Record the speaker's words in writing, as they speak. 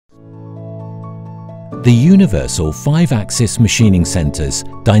The universal 5-axis machining center's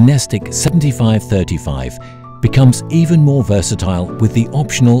Dynestic 7535 becomes even more versatile with the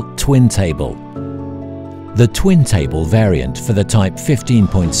optional TwinTable. The TwinTable variant for the Type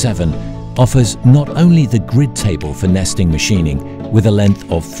 15.7 offers not only the grid table for nesting machining with a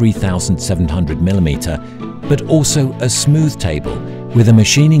length of 3,700 mm, but also a smooth table with a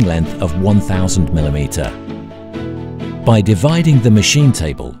machining length of 1,000 mm. By dividing the machine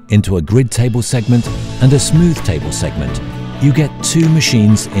table into a grid table segment and a smooth table segment, you get 2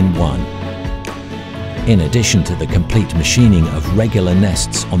 machines in one. In addition to the complete machining of regular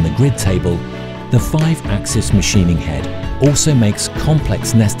nests on the grid table, the 5-axis machining head also makes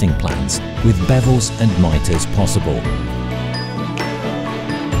complex nesting plans with bevels and miters possible.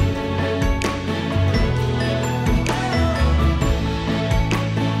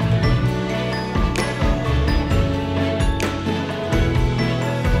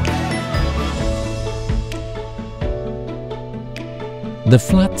 The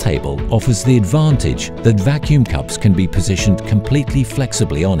flat table offers the advantage that vacuum cups can be positioned completely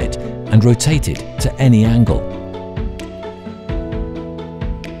flexibly on it and rotated to any angle.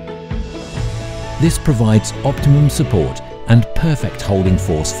 This provides optimum support and perfect holding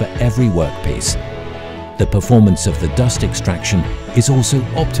force for every workpiece. The performance of the dust extraction is also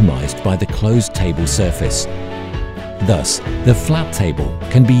optimized by the closed table surface. Thus, the flat table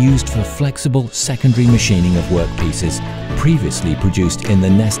can be used for flexible secondary machining of workpieces previously produced in the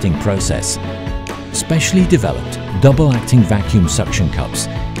nesting process. Specially developed double-acting vacuum suction cups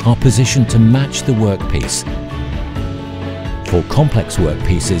are positioned to match the workpiece. For complex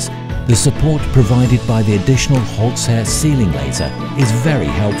workpieces, the support provided by the additional HOLZ-HER sealing laser is very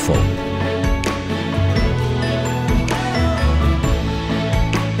helpful.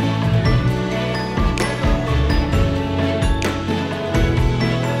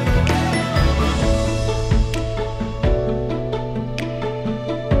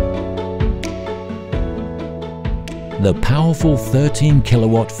 The powerful 13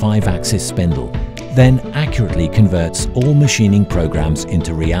 kilowatt 5-axis spindle then accurately converts all machining programs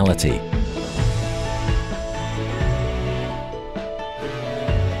into reality.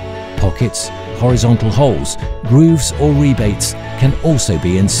 Pockets, horizontal holes, grooves or rebates can also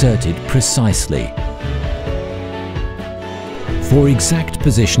be inserted precisely. For exact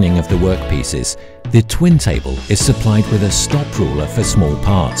positioning of the workpieces, the TwinTable is supplied with a stop ruler for small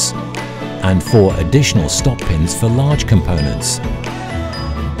parts and 4 additional stop pins for large components.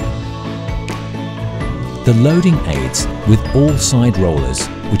 The loading aids with all side rollers,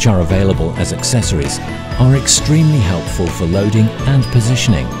 which are available as accessories, are extremely helpful for loading and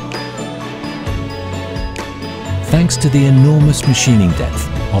positioning. Thanks to the enormous machining depth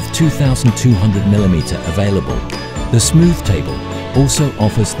of 2,200 mm available, the smooth table also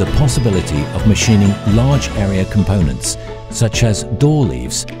offers the possibility of machining large area components, such as door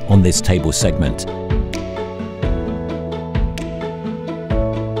leaves, on this table segment.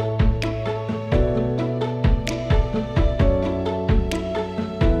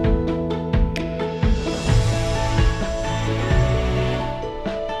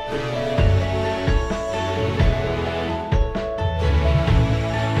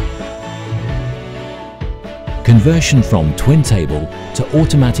 Conversion from TwinTable to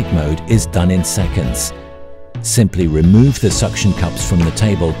automatic mode is done in seconds. Simply remove the suction cups from the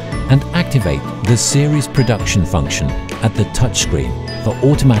table and activate the series production function at the touchscreen for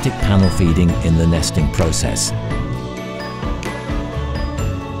automatic panel feeding in the nesting process.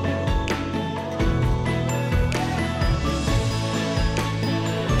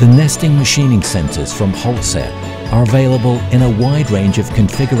 The nesting machining centers from HOLZ-HER are available in a wide range of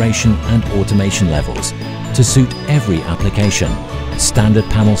configuration and automation levels to suit every application, standard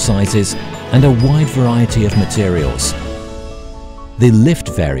panel sizes, and a wide variety of materials. The lift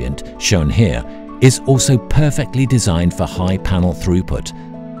variant, shown here, is also perfectly designed for high panel throughput.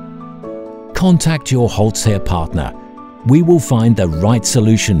 Contact your HOLZ-HER partner. We will find the right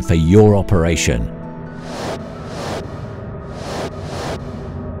solution for your operation.